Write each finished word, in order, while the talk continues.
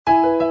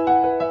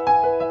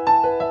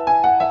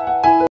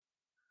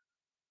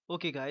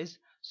Okay guys,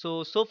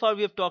 so far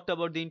we have talked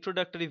about the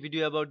introductory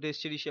video about the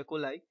Escherichia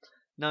coli.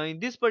 Now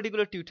in this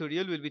particular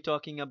tutorial we'll be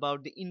talking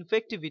about the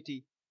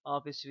infectivity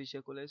of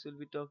Escherichia coli. So we'll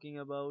be talking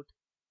about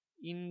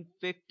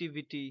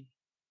infectivity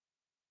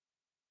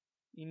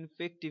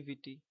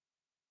infectivity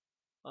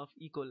of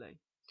E. coli.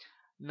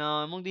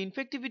 Now, among the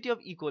infectivity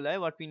of E. coli,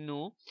 what we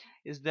know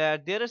is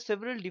that there are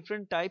several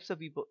different types of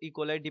E.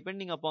 coli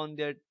depending upon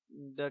the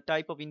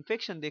type of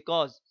infection they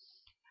cause.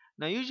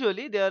 Now,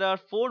 usually there are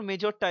four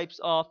major types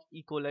of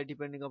E. coli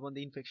depending upon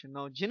the infection.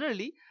 Now,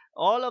 generally,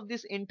 all of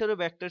these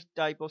enterobacter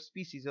type of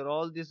species or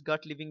all these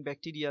gut-living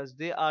bacteria,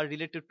 they are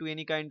related to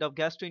any kind of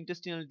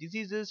gastrointestinal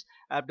diseases,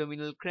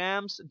 abdominal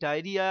cramps,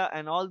 diarrhea,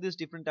 and all these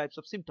different types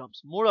of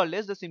symptoms. More or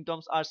less, the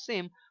symptoms are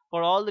same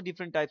for all the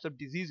different types of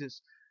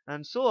diseases,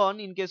 and so on.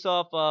 In case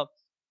of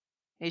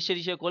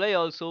Escherichia coli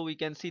also we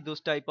can see those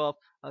type of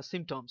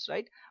symptoms,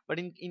 right? But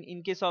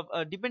in case of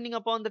depending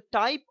upon the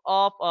type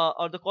of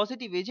or the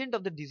causative agent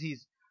of the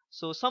disease,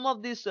 so some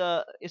of this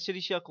some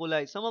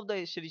of the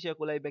Escherichia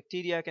coli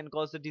bacteria can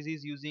cause the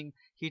disease using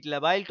heat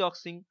labile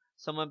toxin,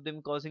 some of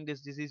them causing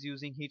this disease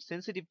using heat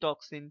sensitive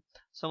toxin,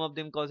 some of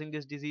them causing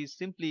this disease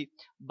simply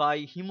by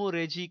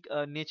hemorrhagic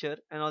nature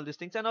and all these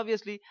things, and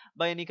obviously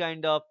by any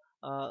kind of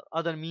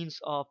other means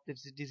of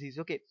this disease.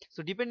 Okay,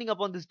 so depending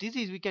upon this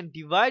disease we can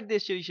divide the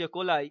Escherichia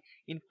coli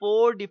in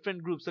four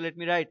different groups. So let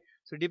me write,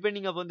 so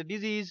depending upon the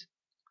disease,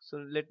 so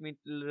let me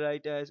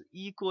write as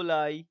E.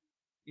 coli.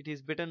 It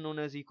is better known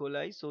as E.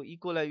 coli. So E.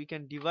 coli, we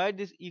can divide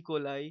this E.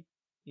 coli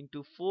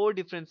into four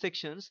different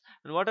sections.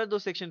 And what are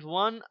those sections?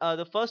 One,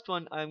 the first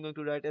one I'm going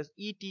to write as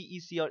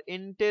ETEC, or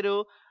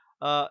entero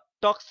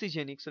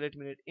toxigenic. So let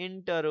me write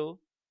entero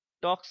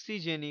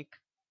toxigenic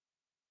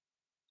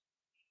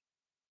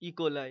E.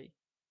 coli.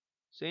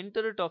 So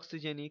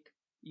enterotoxigenic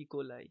E.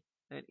 coli,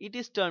 and it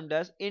is termed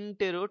as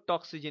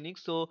enterotoxigenic.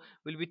 So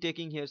we'll be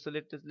taking here, so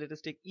let us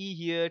take E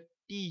here,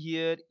 T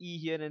here, E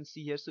here, and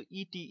C here. So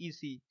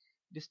ETEC,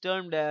 it is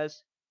termed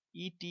as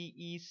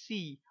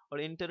ETEC, or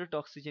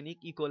enterotoxigenic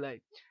E. coli.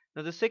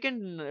 Now the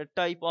second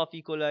type of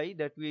E. coli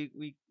that we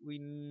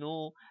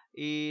know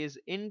is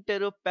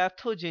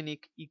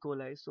enteropathogenic E.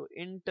 coli. So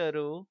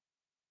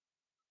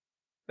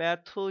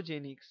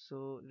enteropathogenic,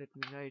 so let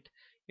me write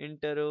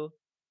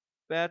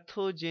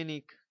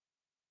enteropathogenic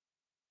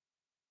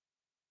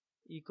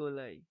E.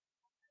 coli.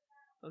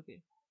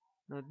 Okay,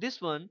 now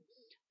this one,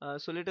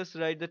 so let us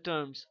write the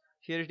terms.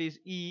 Here it is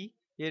E,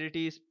 here it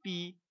is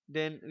P,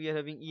 then we are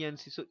having E and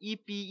C. So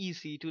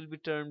EPEC, it will be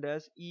termed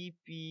as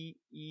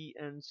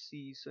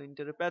EPENC. So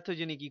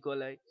enteropathogenic E.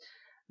 coli.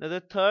 Now the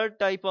third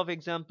type of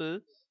example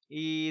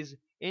is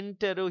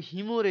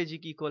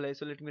enterohemorrhagic E. coli.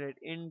 So let me write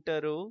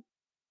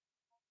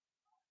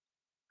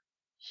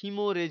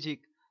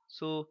enterohemorrhagic.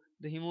 So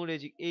the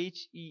hemorrhagic,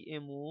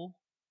 HEMO,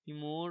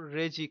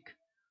 hemorrhagic,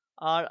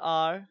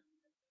 RRHAGIC,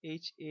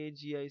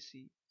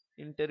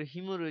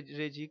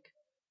 interhemorrhagic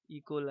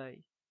E.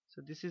 coli.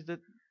 So this is the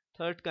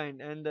third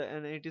kind, and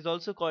it is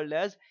also called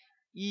as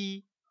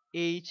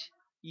EHEC.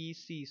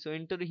 So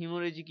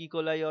interhemorrhagic E.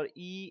 coli, or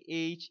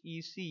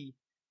EHEC,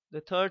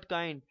 the third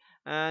kind.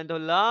 And the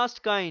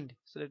last kind,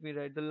 so let me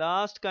write the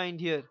last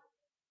kind here,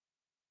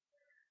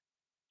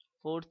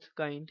 fourth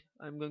kind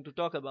I'm going to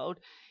talk about,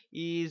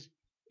 is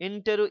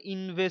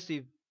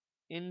enteroinvasive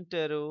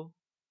enteroinvasive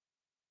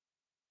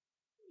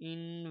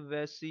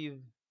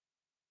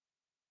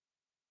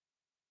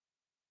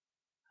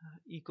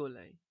E.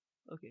 coli.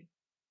 Okay,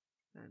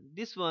 and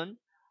this one,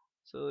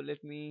 so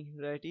let me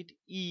write it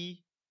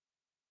EIEC.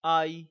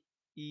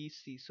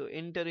 So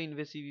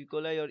enteroinvasive E.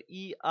 coli, or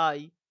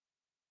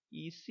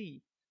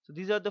EIEC. So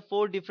these are the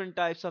four different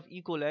types of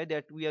E. coli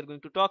that we are going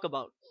to talk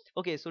about.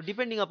 Okay, so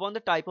depending upon the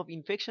type of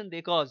infection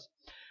they cause.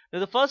 Now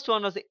the first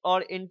one was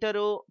or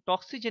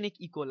enterotoxigenic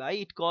E.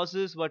 coli. It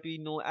causes what we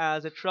know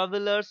as a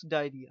traveler's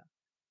diarrhea.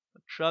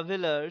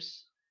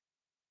 Traveler's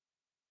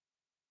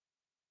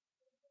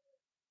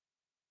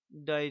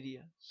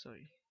diarrhea.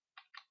 Sorry,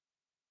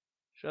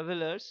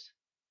 traveler's.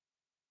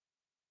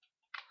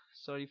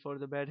 Sorry for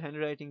the bad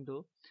handwriting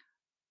though.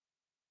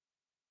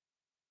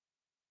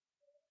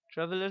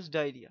 Traveler's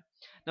diarrhea.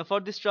 Now for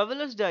this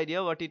traveler's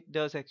diarrhea, what it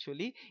does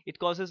actually, it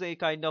causes a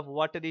kind of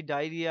watery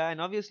diarrhea, and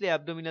obviously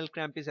abdominal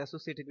cramp is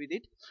associated with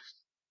it.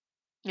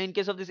 In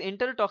case of this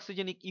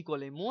enterotoxigenic E.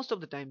 coli, most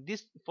of the time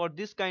this, for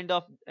this kind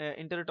of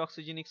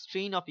enterotoxigenic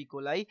strain of E.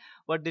 coli,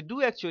 what they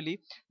do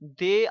actually,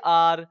 they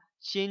are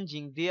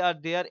changing, they are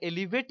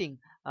elevating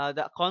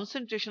the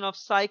concentration of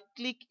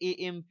cyclic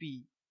AMP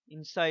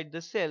inside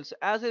the cell. So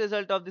as a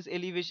result of this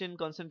elevation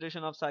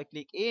concentration of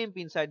cyclic AMP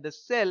inside the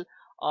cell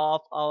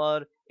of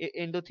our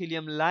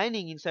endothelium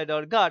lining inside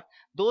our gut,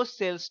 those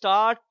cells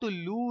start to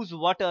lose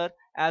water,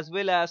 as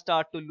well as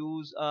start to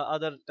lose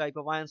other type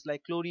of ions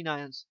like chlorine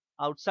ions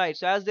outside.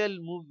 So as they'll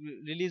move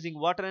releasing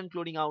water and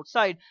chlorine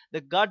outside, the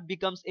gut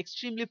becomes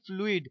extremely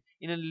fluid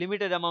in a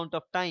limited amount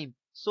of time,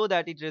 so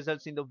that it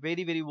results in the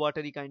very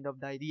watery kind of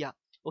diarrhea.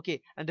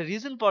 Okay, and the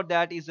reason for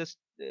that is the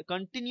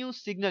continuous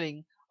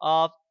signaling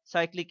of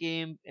cyclic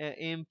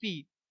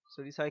AMP.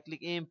 sorry,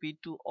 cyclic AMP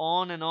to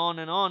on and on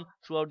and on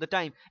throughout the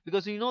time,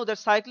 because we know that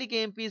cyclic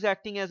AMP is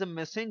acting as a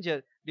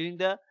messenger during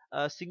the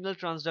signal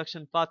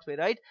transduction pathway,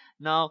 right?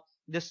 Now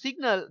the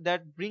signal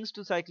that brings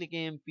to cyclic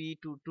AMP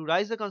to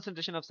rise the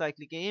concentration of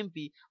cyclic AMP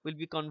will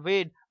be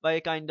conveyed by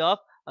a kind of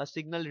a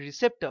signal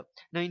receptor.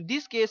 Now in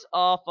this case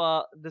of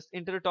this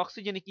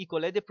enterotoxigenic E.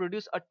 coli, they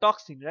produce a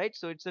toxin, right?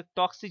 So it's a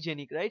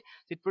toxigenic, right?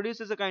 So it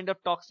produces a kind of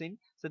toxin.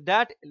 So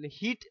that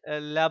heat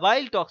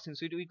labile toxin,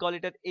 so we call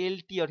it an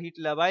LT or heat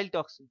labile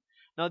toxin.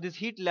 Now this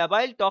heat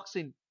labile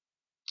toxin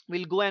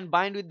will go and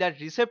bind with that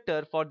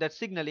receptor for that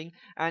signaling,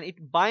 and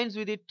it binds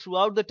with it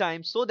throughout the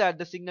time, so that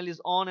the signal is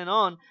on,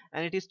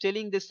 and it is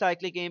telling this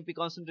cyclic AMP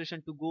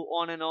concentration to go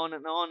on and on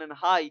and on and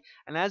high,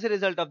 and as a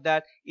result of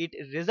that it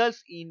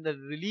results in the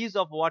release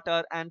of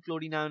water and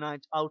chlorine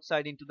ionides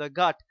outside into the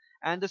gut,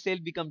 and the cell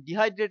become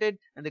dehydrated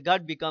and the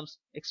gut becomes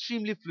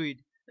extremely fluid,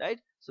 right?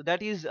 So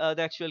that is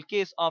the actual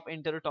case of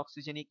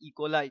enterotoxigenic E.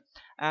 coli.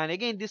 And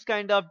again, this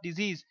kind of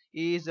disease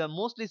is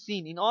mostly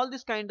seen in all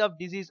this kind of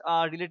disease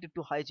are related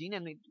to hygiene,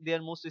 and they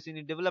are mostly seen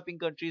in developing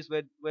countries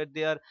where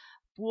they are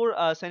poor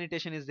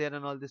sanitation is there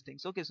and all these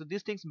things. Okay, so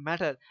these things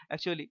matter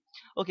actually.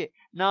 Okay,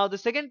 now the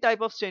second type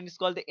of strain is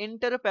called the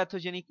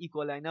enteropathogenic E.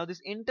 coli. Now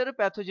this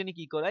enteropathogenic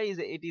E. coli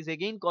is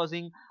again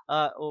causing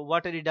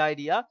watery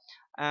diarrhea,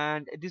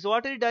 and this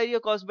watery diarrhea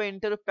caused by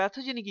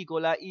enteropathogenic E.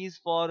 coli is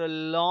for a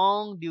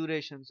long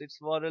duration. So it's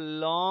for a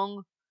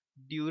long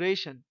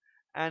duration.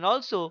 And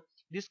also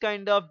this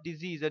kind of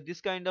disease or this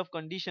kind of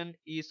condition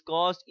is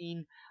caused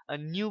in a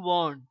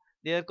newborn.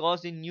 They are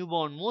caused in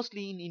newborn,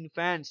 mostly in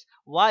infants.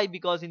 Why?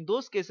 Because in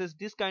those cases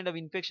this kind of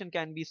infection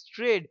can be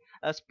spread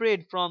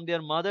from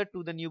their mother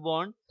to the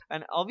newborn,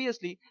 and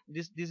obviously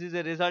this is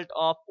a result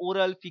of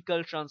oral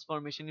fecal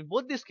transformation. In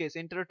both this case,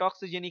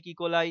 enterotoxigenic E.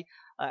 coli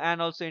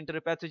and also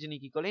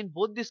enteropathogenic E. coli, in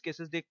both these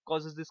cases they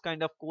causes this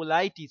kind of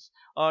colitis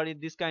or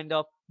this kind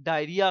of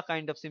diarrhea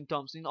kind of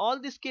symptoms. In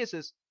all these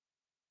cases,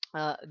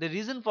 the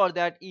reason for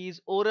that is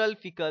oral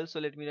fecal. So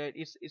let me write,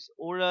 it's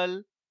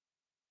oral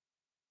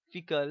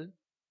fecal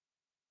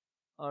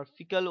or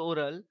fecal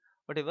oral,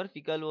 whatever,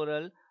 fecal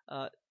oral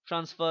uh,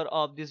 transfer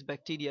of this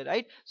bacteria,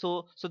 right?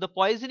 So the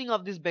poisoning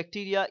of this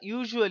bacteria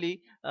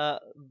usually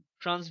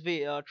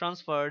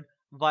transferred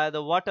via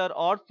the water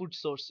or food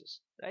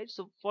sources, right?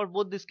 So for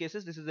both these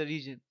cases this is the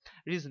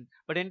reason.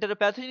 But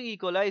enteropathogenic E.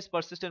 coli is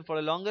persistent for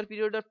a longer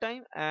period of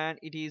time, and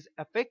it is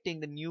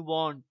affecting the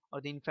newborn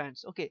or the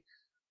infants. Okay,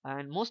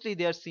 and mostly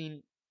they are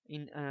seen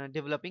in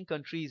developing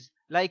countries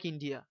like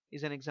India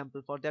is an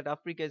example for that.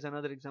 Africa is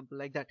another example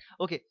like that.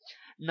 Okay,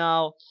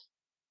 now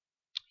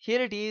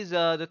here it is,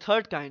 the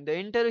third kind, the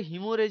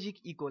enterohemorrhagic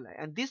E. coli,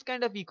 and this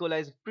kind of E.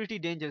 coli is pretty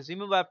dangerous.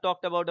 Remember, I've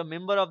talked about a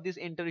member of this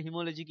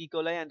enterohemorrhagic E.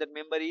 coli, and that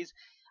member is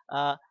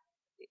uh,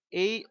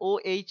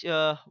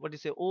 AOH, what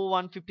is it,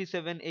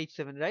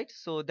 O157H7, right?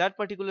 So that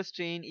particular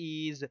strain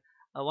is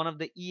one of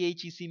the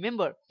EHEC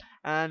member,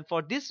 and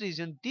for this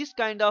reason, this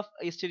kind of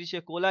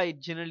Escherichia coli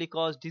generally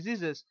cause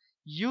diseases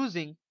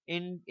using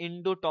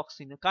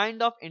endotoxin, a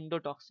kind of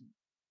endotoxin.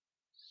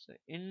 So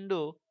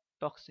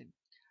endotoxin.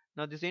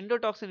 Now this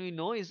endotoxin we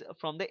know is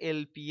from the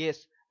LPS,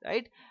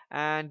 right?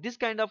 And this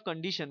kind of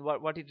condition,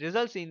 what it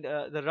results in,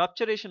 the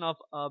rupturation of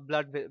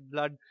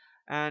blood,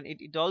 and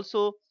it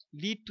also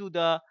lead to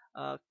the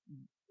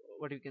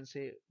what you can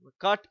say,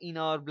 cut in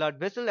our blood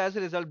vessel. As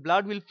a result,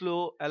 blood will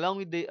flow along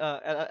with the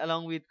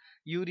along with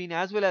urine,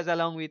 as well as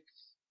along with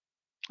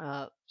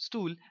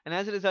stool, and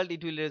as a result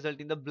it will result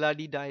in the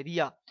bloody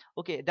diarrhea.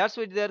 Okay, that's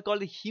why they are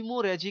called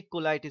hemorrhagic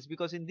colitis,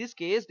 because in this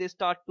case they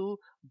start to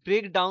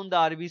break down the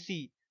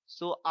RBC.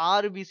 So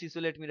RBC,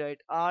 so let me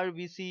write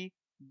RBC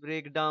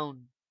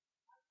breakdown,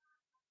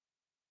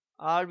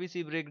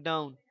 RBC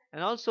breakdown,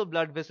 and also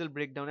blood vessel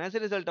breakdown. As a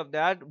result of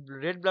that,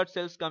 red blood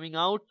cells coming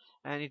out,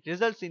 and it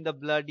results in the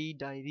bloody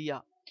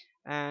diarrhea.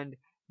 And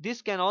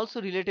this can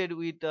also related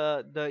with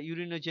the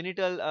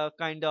urinogenital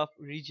kind of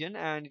region,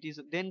 and it is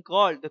then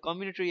called, the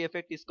combinatory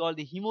effect is called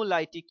the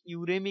hemolytic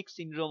uremic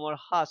syndrome, or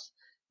HUS.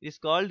 It is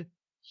called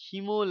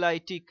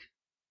hemolytic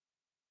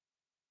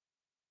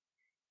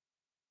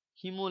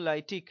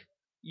hemolytic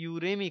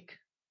uremic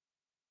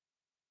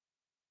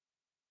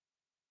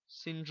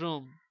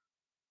syndrome,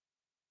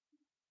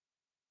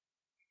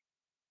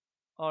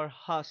 or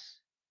HUS,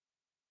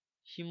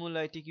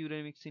 hemolytic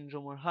uremic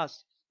syndrome, or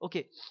HUS.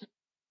 Okay,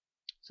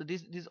 so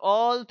these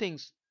all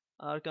things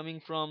are coming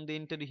from the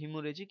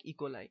enterohemorrhagic E.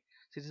 coli.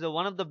 So this is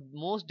one of the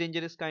most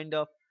dangerous kind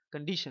of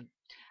condition.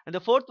 And the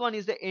fourth one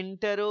is the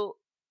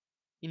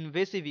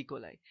invasive E.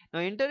 coli. Now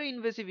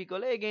enter-invasive E.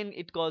 coli, again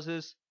it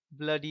causes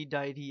bloody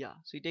diarrhea.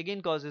 So it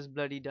again causes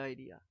bloody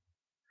diarrhea.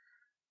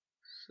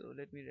 So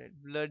let me write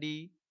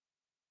bloody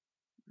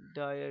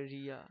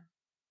diarrhea.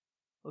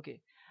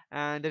 Okay.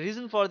 And the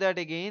reason for that,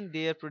 again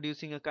they are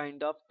producing a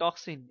kind of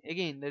toxin.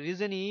 Again the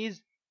reason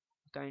is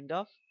kind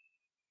of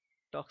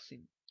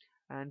toxin.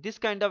 And this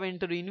kind of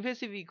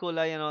enter-invasive E.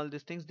 coli and all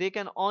these things, they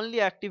can only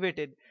be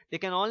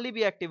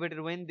activated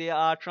when they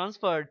are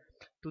transferred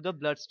to the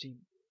bloodstream.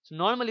 So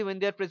normally when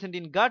they are present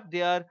in gut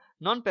they are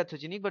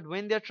non-pathogenic, but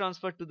when they are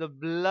transferred to the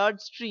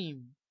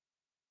bloodstream,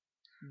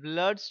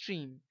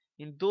 bloodstream,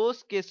 in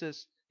those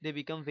cases they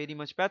become very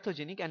much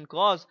pathogenic and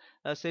cause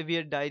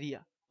severe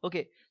diarrhea.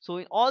 Okay, so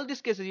in all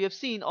these cases you have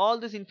seen all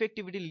this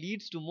infectivity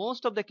leads to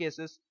most of the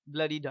cases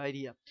bloody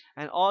diarrhea,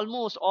 and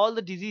almost all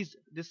the disease,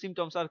 these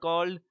symptoms are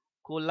called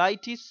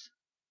colitis,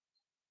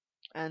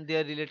 and they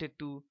are related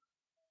to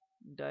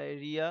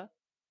diarrhea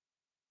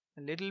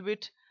a little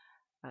bit,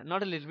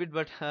 not a little bit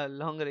but a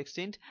longer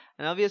extent.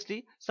 And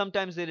obviously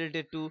sometimes they're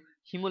related to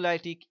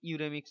hemolytic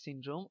uremic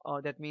syndrome,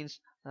 or that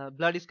means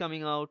blood is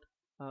coming out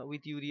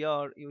with urea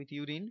or with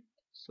urine,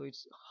 so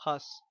it's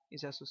hus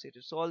is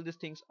associated. So all these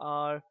things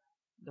are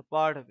the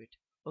part of it.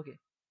 Okay,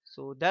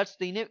 so that's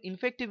the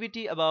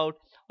infectivity about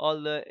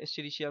all the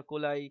Escherichia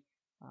coli,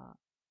 uh,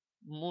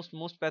 most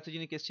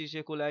pathogenic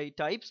Escherichia coli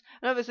types.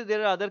 And obviously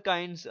there are other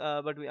kinds,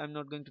 but I'm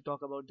not going to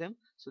talk about them.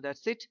 So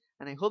that's it,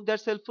 and I hope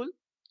that's helpful.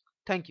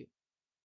 Thank you.